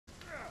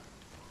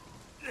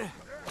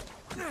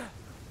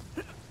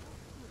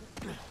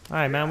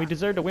Alright, man, we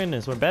deserve to win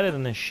this. We're better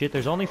than this shit.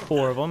 There's only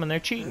 4 of them, and they're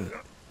cheating.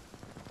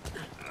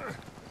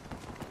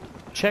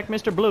 Check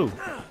Mr. Blue.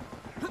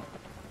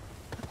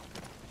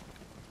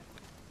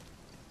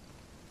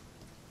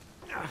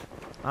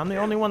 I'm the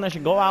only one that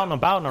should go out and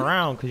about and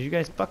around, because you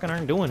guys fucking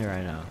aren't doing it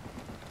right now.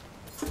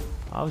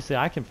 Obviously,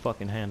 I can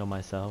fucking handle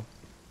myself.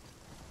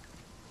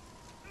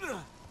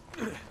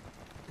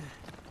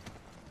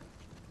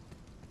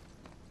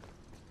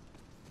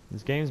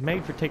 This game's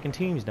made for taking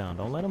teams down.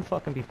 Don't let them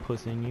fucking be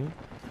pussying you.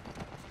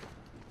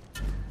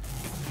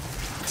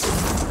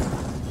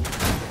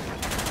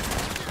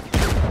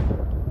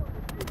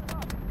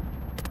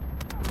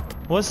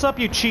 What's up,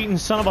 you cheating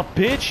son of a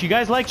bitch? You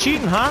guys like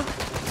cheating, huh?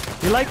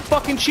 You like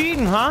fucking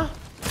cheating, huh?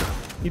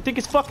 You think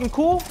it's fucking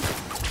cool?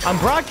 I'm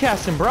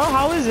broadcasting, bro.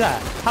 How is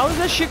that? How is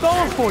that shit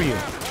going for you?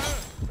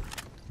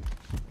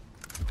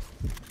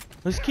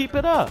 Let's keep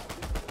it up.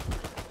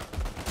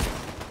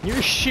 You're a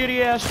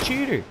shitty ass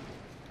cheater.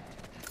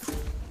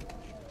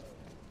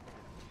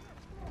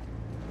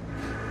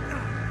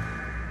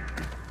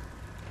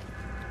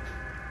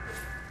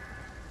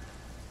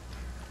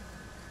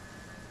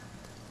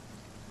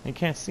 You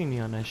can't see me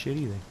on that shit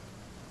either.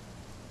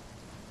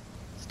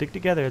 Stick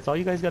together. That's all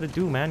you guys gotta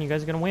do, man. You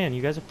guys are gonna win.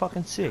 You guys are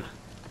fucking sick.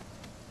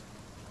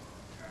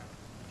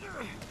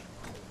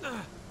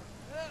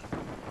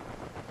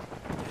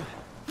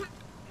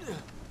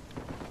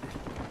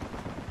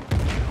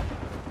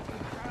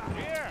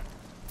 Here!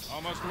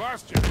 Almost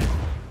lost you.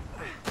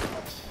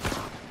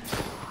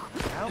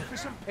 Now for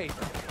some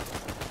paper.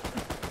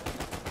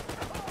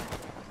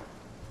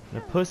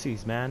 They're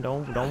pussies, man.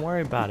 Don't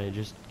worry about it.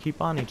 Just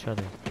keep on each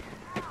other.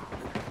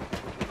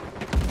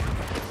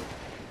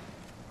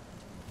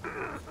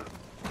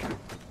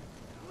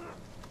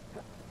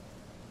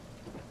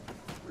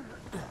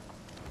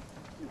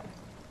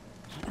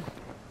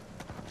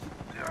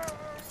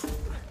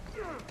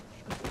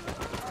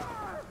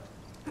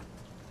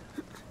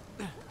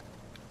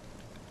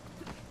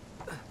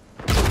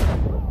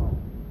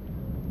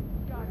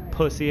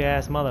 Pussy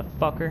ass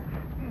motherfucker.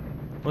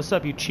 What's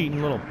up, you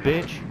cheating little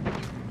bitch?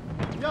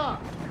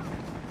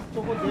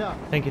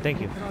 Thank you, thank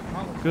you.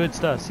 Good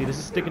stuff. See, this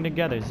is sticking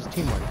together. This is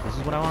teamwork. This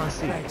is what I want to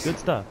see. Good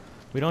stuff.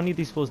 We don't need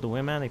these fools to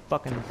win, man. They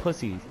fucking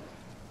pussies.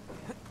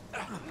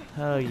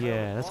 Hell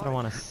yeah. That's what I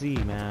want to see,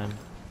 man.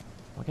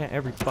 Why can't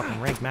every fucking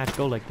ranked match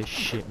go like this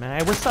shit, man?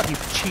 Hey, what's up, you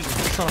cheating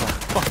son of a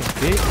fucking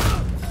bitch?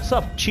 What's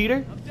up, cheater?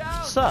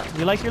 What's up?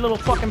 You like your little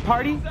fucking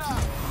party? Look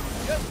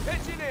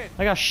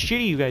how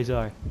shitty you guys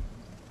are.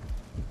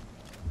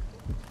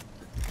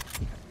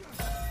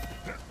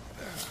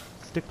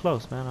 Stick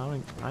close, man.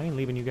 I ain't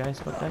leaving you guys.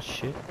 Fuck that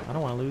shit. I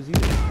don't want to lose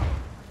either.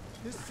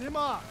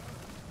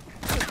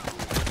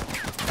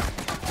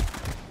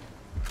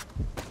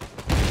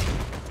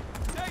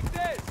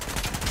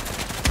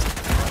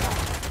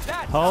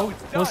 Ho,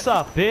 what's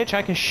up, bitch?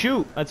 I can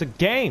shoot. That's a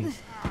game.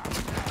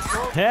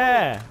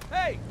 Yeah.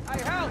 Hey, I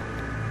help.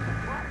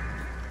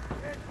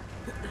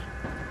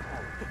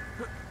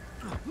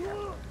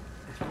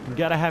 You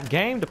gotta have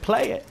game to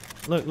play it.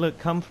 Look, look,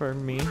 come for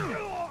me.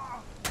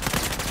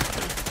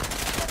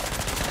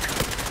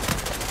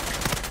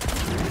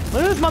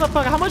 Look at this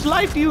motherfucker. How much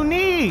life do you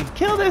need?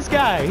 Kill this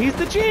guy. He's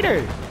the cheater.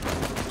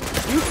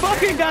 You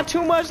fucking got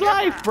too much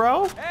life,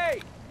 bro.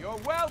 Hey, you're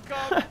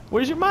welcome.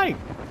 Where's your mic?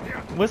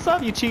 What's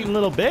up, you cheating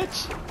little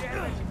bitch?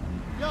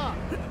 Yeah.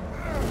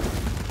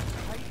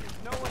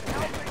 No one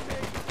helping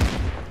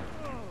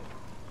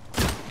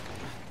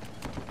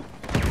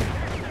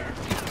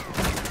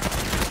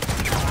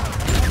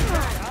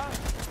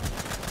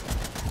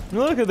me.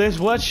 Look at this.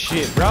 What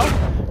shit, bro?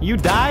 You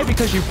die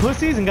because you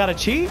pussies and gotta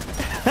cheat?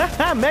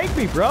 Make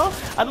me, bro.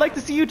 I'd like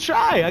to see you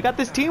try. I got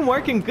this team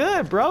working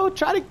good, bro.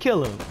 Try to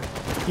kill him.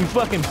 You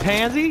fucking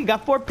pansy. You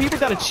got 4 people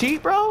gotta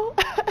cheat, bro?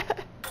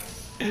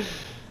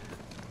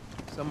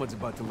 Someone's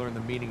about to learn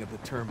the meaning of the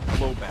term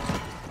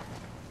flowback.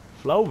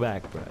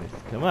 Flowback, bro.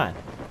 Come on.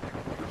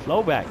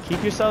 Flowback.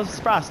 Keep yourselves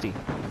frosty.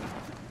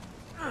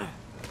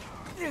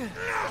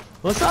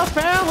 What's up,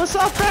 fam? What's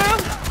up, fam?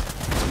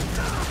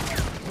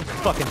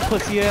 Fucking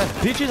pussy ass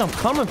bitches, I'm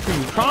coming for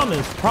you.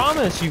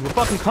 Promise you. We're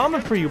fucking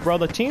coming for you, bro.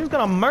 The team's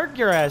gonna murk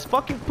your ass.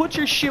 Fucking put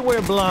your shit where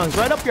it belongs.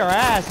 Right up your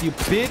ass, you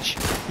bitch.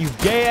 You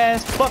gay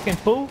ass fucking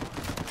fool.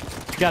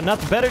 You got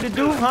nothing better to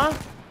do, huh?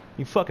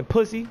 You fucking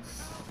pussy.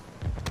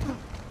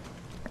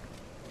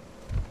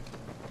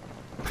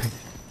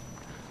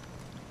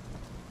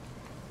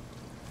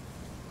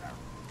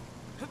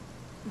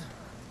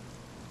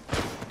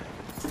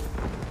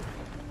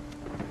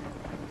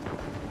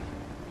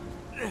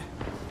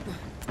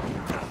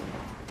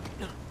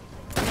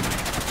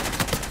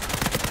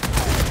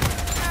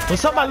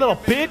 What's up, my little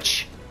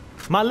bitch?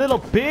 My little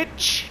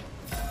bitch?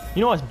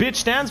 You know what bitch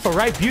stands for,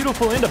 right?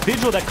 Beautiful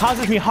individual that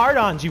causes me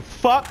hard-ons. You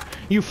fuck.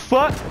 You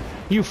fuck.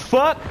 You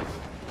fuck.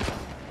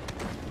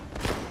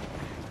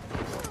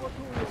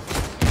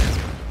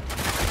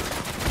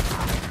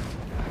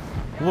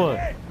 What?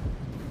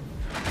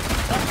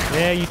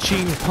 Yeah, you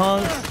cheating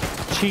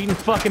punks. cheating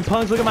fucking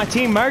punks. Look at my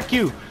team murk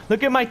you.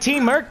 Look at my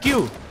team murk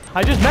you.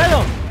 I just met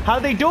them. How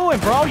they doing,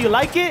 bro? You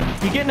like it?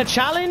 You getting a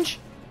challenge?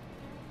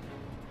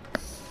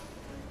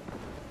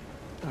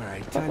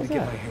 Alright, time to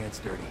get my hands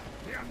dirty.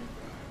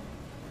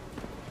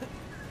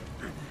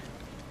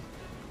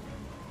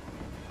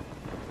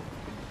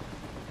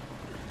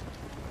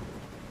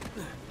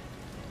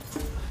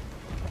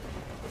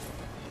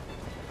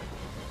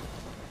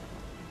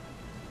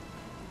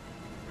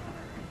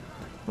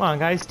 Come on,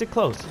 guys, stick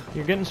close.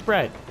 You're getting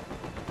spread.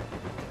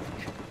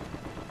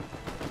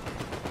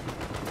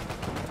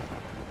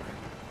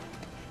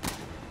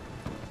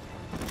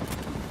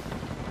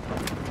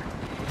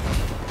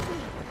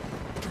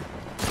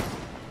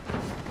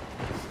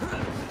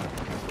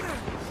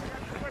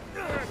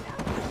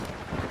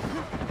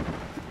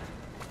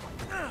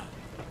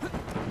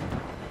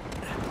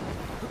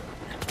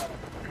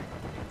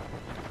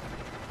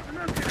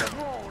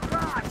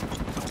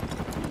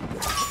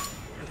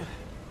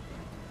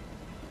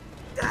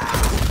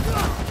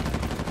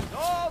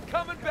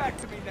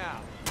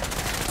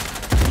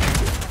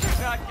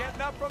 Not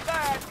getting up from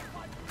that.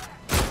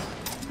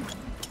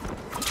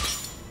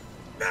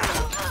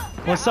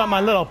 What's up,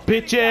 my little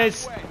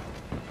bitches?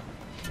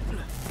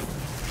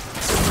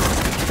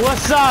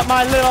 What's up,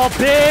 my little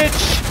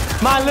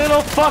bitch? My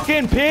little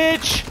fucking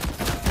bitch?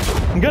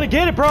 I'm gonna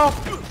get it, bro.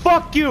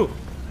 Fuck you.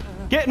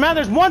 Man,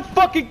 there's one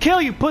fucking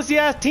kill, you pussy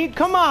ass team.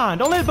 Come on,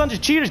 don't let a bunch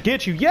of cheaters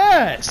get you.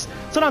 Yes,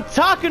 that's what I'm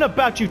talking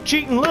about, you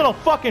cheating little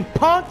fucking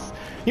punks.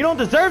 You don't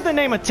deserve the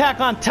name Attack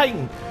on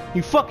Titan,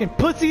 you fucking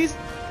pussies.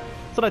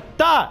 That's what I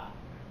thought.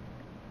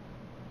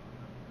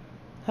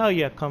 Hell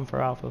yeah, come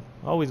for Alpha.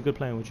 Always good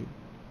playing with you.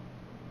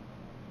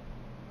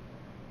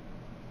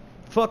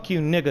 Fuck you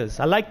niggas.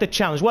 I like the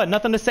challenge. What,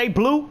 nothing to say,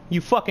 Blue? You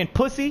fucking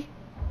pussy?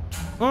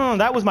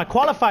 That was my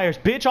qualifiers,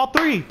 bitch. All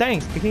three.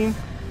 Thanks, team.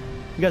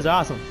 You guys are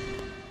awesome.